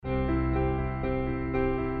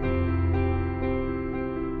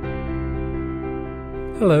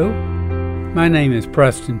Hello, my name is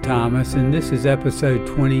Preston Thomas, and this is episode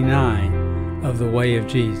 29 of The Way of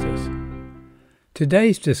Jesus.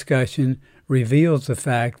 Today's discussion reveals the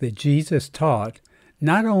fact that Jesus taught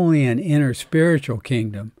not only an inner spiritual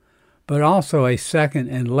kingdom, but also a second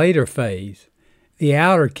and later phase, the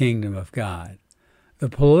outer kingdom of God, the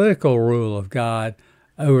political rule of God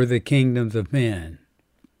over the kingdoms of men.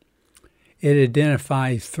 It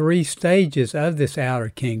identifies three stages of this outer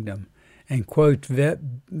kingdom and quotes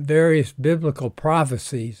various biblical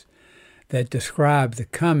prophecies that describe the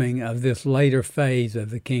coming of this later phase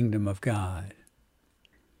of the kingdom of God.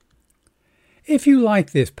 If you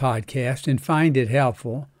like this podcast and find it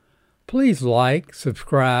helpful, please like,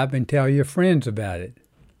 subscribe, and tell your friends about it.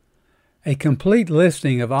 A complete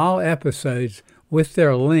listing of all episodes with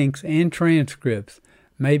their links and transcripts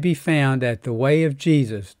may be found at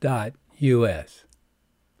thewayofjesus.us.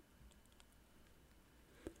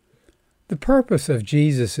 The purpose of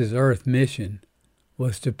Jesus' earth mission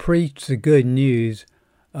was to preach the good news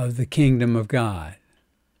of the kingdom of God.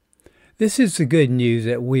 This is the good news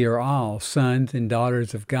that we are all sons and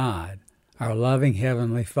daughters of God, our loving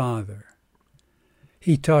Heavenly Father.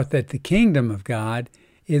 He taught that the kingdom of God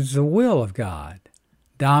is the will of God,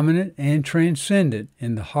 dominant and transcendent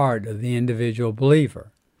in the heart of the individual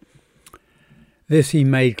believer. This he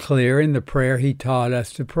made clear in the prayer he taught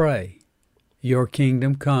us to pray, "Your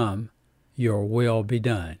kingdom come, your will be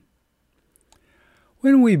done."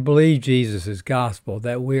 When we believe Jesus' gospel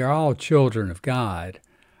that we are all children of God,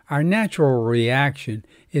 our natural reaction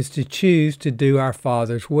is to choose to do our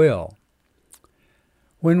Father's will.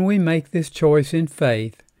 When we make this choice in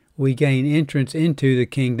faith, we gain entrance into the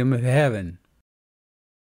kingdom of heaven.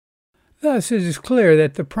 Thus, it is clear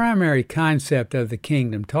that the primary concept of the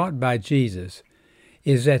kingdom taught by Jesus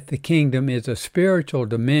is that the kingdom is a spiritual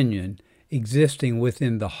dominion existing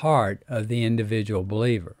within the heart of the individual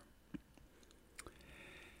believer.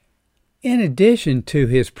 In addition to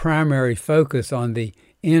his primary focus on the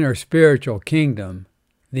inner spiritual kingdom,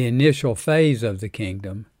 the initial phase of the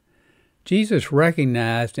kingdom, Jesus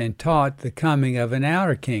recognized and taught the coming of an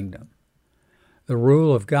outer kingdom, the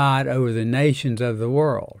rule of God over the nations of the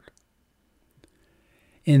world.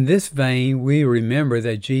 In this vein, we remember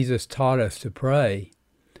that Jesus taught us to pray,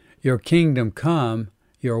 "Your kingdom come,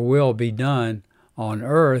 your will be done on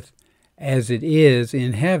earth as it is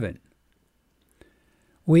in heaven."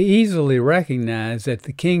 We easily recognize that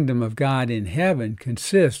the kingdom of God in heaven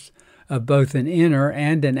consists of both an inner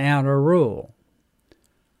and an outer rule.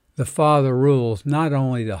 The Father rules not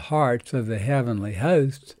only the hearts of the heavenly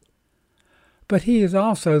hosts, but he is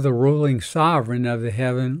also the ruling sovereign of the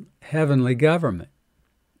heavenly government.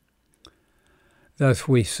 Thus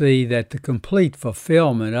we see that the complete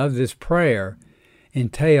fulfillment of this prayer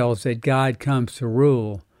entails that God comes to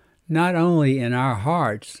rule not only in our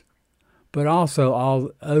hearts, but also all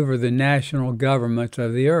over the national governments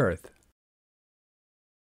of the earth.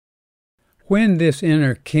 When this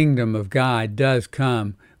inner kingdom of God does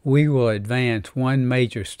come, we will advance one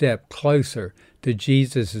major step closer to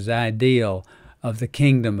Jesus' ideal of the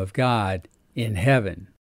kingdom of God in heaven.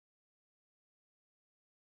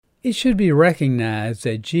 It should be recognized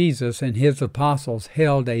that Jesus and his apostles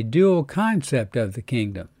held a dual concept of the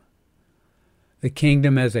kingdom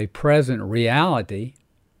as a present reality,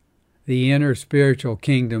 the inner spiritual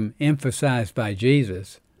kingdom emphasized by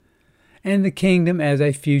Jesus, and the kingdom as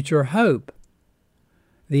a future hope,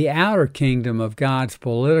 the outer kingdom of God's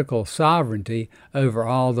political sovereignty over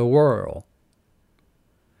all the world.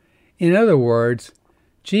 In other words,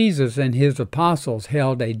 Jesus and his apostles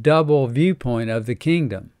held a double viewpoint of the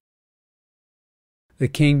kingdom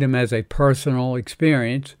as a personal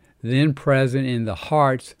experience, then present in the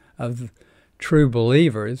hearts of true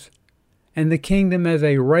believers, and the kingdom as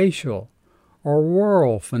a racial or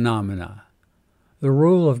world phenomena, the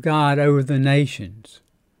rule of God over the nations,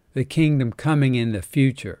 the kingdom coming in the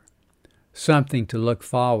future, something to look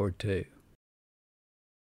forward to.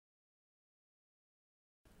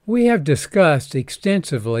 We have discussed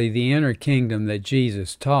extensively the inner kingdom that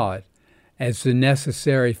Jesus taught as the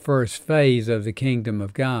necessary first phase of the kingdom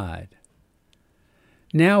of God.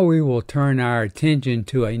 Now we will turn our attention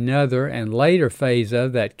to another and later phase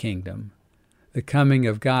of that kingdom, the coming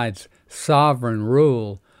of God's sovereign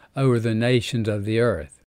rule over the nations of the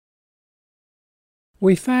earth.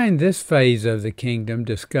 We find this phase of the kingdom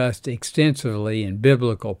discussed extensively in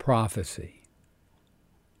biblical prophecy.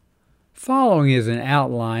 Following is an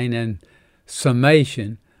outline and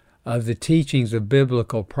summation of the teachings of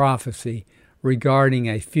biblical prophecy regarding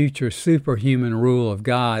a future superhuman rule of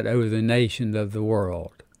God over the nations of the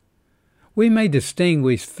world. We may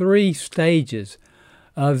distinguish three stages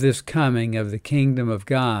of this coming of the kingdom of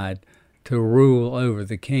God to rule over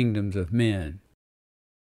the kingdoms of men.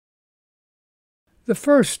 The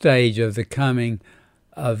first stage of the coming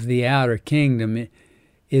of the outer kingdom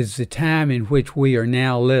is the time in which we are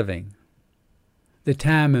now living, the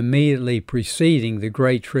time immediately preceding the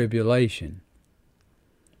Great Tribulation.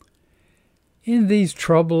 In these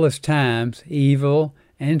troublous times, evil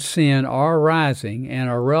and sin are rising and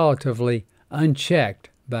are relatively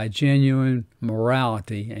unchecked by genuine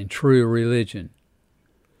morality and true religion.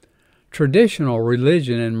 Traditional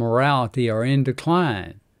religion and morality are in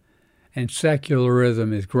decline, and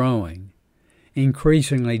secularism is growing,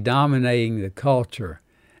 increasingly dominating the culture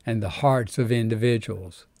and the hearts of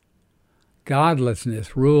individuals.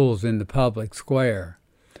 Godlessness rules in the public square,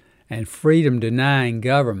 and freedom-denying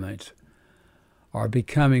governments are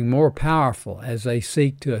becoming more powerful as they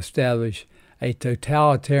seek to establish a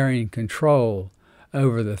totalitarian control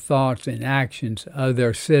over the thoughts and actions of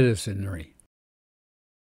their citizenry.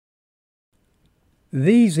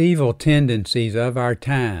 These evil tendencies of our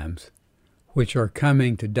times, which are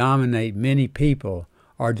coming to dominate many people,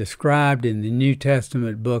 are described in the New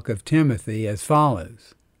Testament book of Timothy as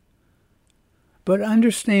follows. But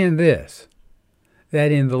understand this,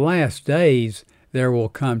 that in the last days there will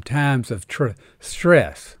come times of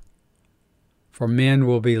stress, for men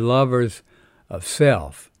will be lovers of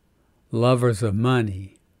self, lovers of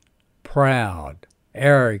money, proud,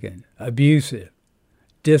 arrogant, abusive,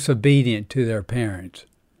 disobedient to their parents,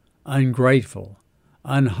 ungrateful,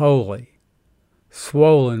 unholy,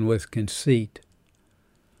 swollen with conceit,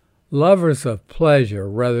 lovers of pleasure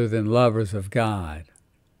rather than lovers of God,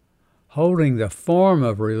 holding the form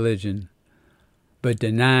of religion but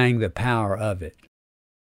denying the power of it.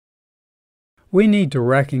 We need to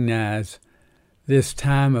recognize this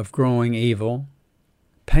time of growing evil,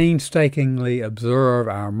 painstakingly observe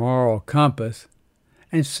our moral compass,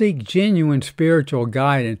 and seek genuine spiritual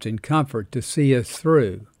guidance and comfort to see us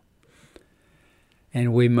through.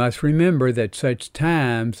 And we must remember that such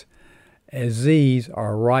times as these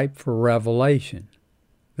are ripe for revelation,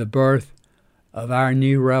 the birth of our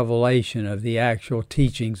new revelation of the actual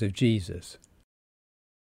teachings of Jesus.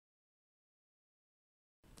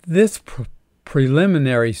 This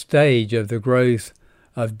preliminary stage of the growth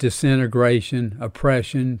of disintegration,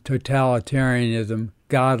 oppression, totalitarianism,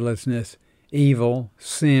 godlessness, evil,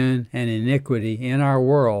 sin, and iniquity in our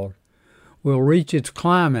world will reach its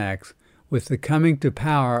climax with the coming to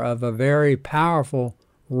power of a very powerful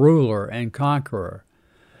ruler and conqueror,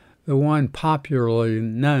 the one popularly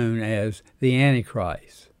known as the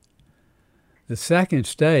Antichrist. The second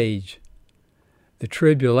stage, the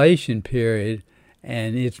tribulation period,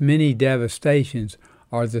 and its many devastations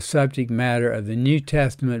are the subject matter of the New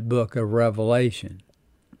Testament book of Revelation.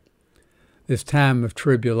 This time of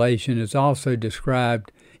tribulation is also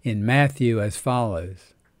described in Matthew as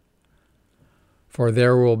follows. For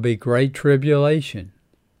there will be great tribulation,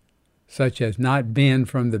 such as not been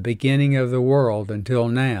from the beginning of the world until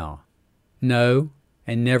now, no,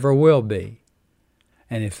 and never will be.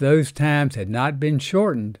 And if those times had not been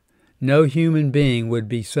shortened, no human being would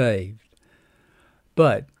be saved.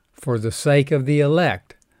 But for the sake of the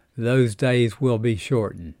elect, those days will be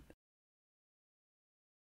shortened.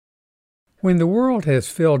 When the world has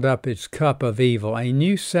filled up its cup of evil, a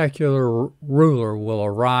new secular ruler will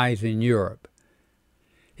arise in Europe.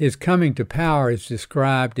 His coming to power is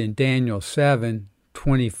described in Daniel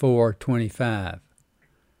 7:24-25.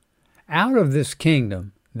 Out of this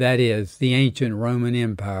kingdom, that is, the ancient Roman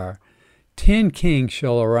Empire, 10 kings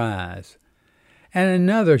shall arise, and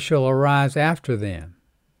another shall arise after them.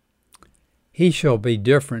 He shall be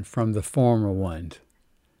different from the former ones,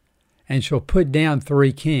 and shall put down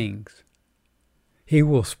 3 kings. He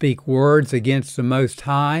will speak words against the Most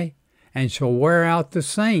High, and shall wear out the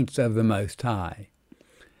saints of the Most High,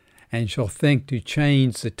 and shall think to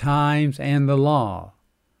change the times and the law.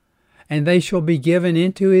 And they shall be given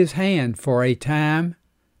into his hand for a time,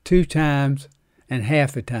 2 times, and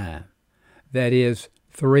half a time, that is,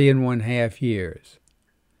 3½ years.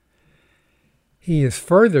 He is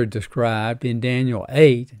further described in Daniel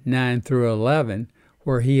 8:9-11,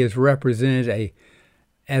 where he is represented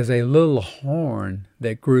as a little horn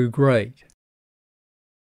that grew great.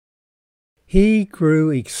 He grew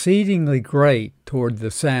exceedingly great toward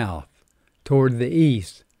the south, toward the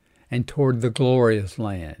east, and toward the glorious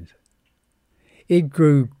land. It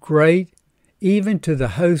grew great even to the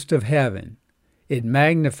host of heaven. It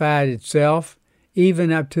magnified itself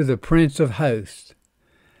even up to the Prince of Hosts,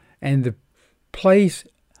 and the place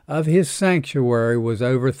of his sanctuary was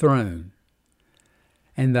overthrown,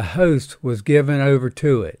 and the host was given over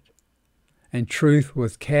to it, and truth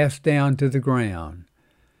was cast down to the ground,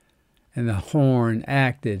 and the horn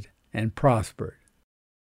acted and prospered.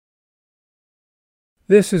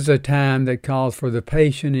 This is a time that calls for the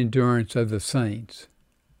patient endurance of the saints,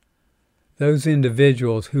 those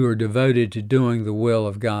individuals who are devoted to doing the will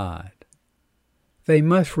of God. They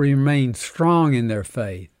must remain strong in their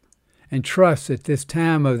faith and trust that this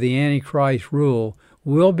time of the Antichrist rule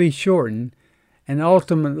will be shortened and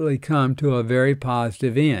ultimately come to a very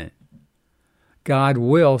positive end. God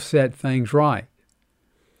will set things right.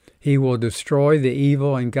 He will destroy the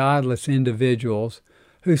evil and godless individuals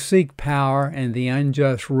who seek power and the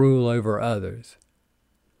unjust rule over others.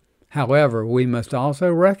 However, we must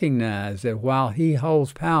also recognize that while he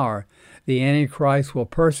holds power, the Antichrist will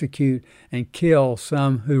persecute and kill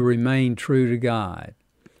some who remain true to God.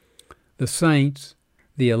 The saints,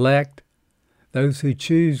 the elect, those who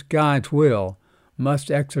choose God's will,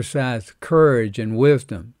 must exercise courage and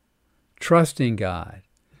wisdom, trust in God,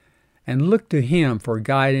 and look to him for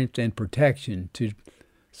guidance and protection to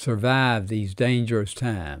survive these dangerous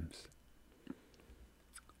times.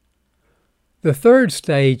 The third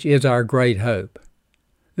stage is our great hope.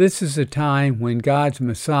 This is the time when God's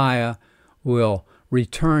Messiah will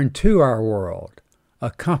return to our world,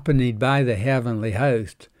 accompanied by the heavenly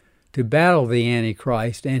host, to battle the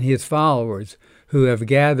Antichrist and his followers who have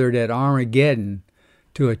gathered at Armageddon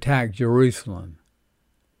to attack Jerusalem.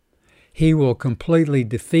 He will completely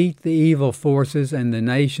defeat the evil forces and the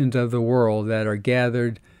nations of the world that are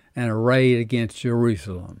gathered and arrayed against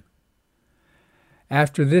Jerusalem.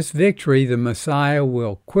 After this victory, the Messiah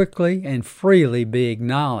will quickly and freely be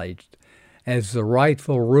acknowledged as the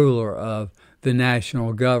rightful ruler of the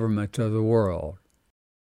national governments of the world.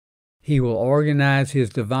 He will organize his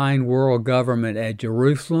divine world government at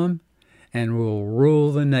Jerusalem and will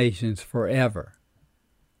rule the nations forever.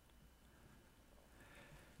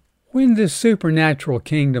 When this supernatural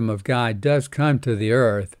kingdom of God does come to the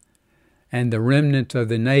earth, and the remnants of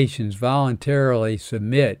the nations voluntarily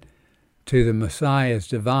submit to the Messiah's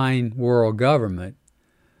divine world government,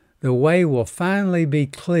 the way will finally be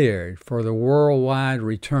cleared for the worldwide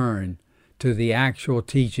return to the actual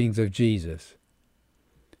teachings of Jesus.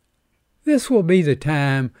 This will be the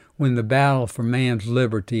time when the battle for man's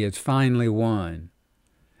liberty is finally won,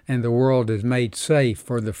 and the world is made safe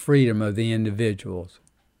for the freedom of the individuals.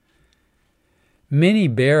 Many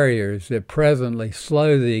barriers that presently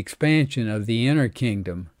slow the expansion of the inner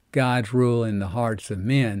kingdom, God's rule in the hearts of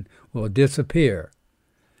men, will disappear,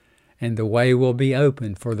 and the way will be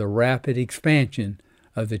opened for the rapid expansion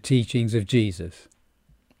of the teachings of Jesus.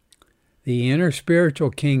 The inner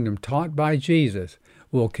spiritual kingdom taught by Jesus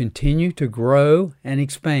will continue to grow and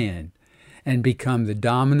expand and become the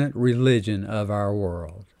dominant religion of our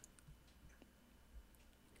world.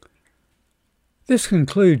 This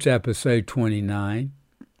concludes episode 29.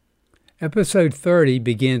 Episode 30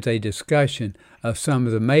 begins a discussion of some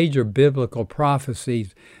of the major biblical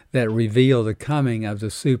prophecies that reveal the coming of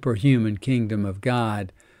the superhuman kingdom of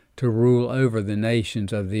God to rule over the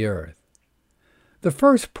nations of the earth. The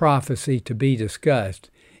first prophecy to be discussed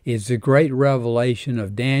is the great revelation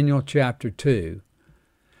of Daniel chapter 2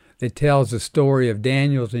 that tells the story of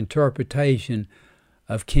Daniel's interpretation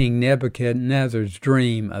of King Nebuchadnezzar's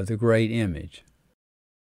dream of the great image.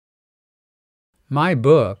 My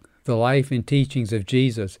book, The Life and Teachings of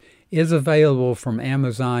Jesus, is available from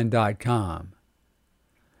Amazon.com.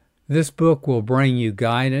 This book will bring you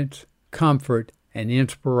guidance, comfort, and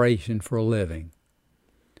inspiration for living.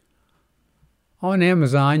 On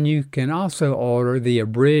Amazon, you can also order the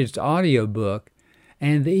abridged audiobook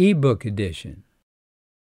and the ebook edition.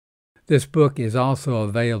 This book is also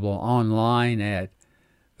available online at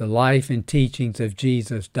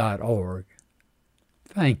thelifeandteachingsofjesus.org.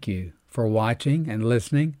 Thank you for watching and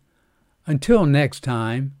listening. Until next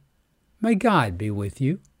time, may God be with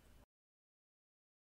you.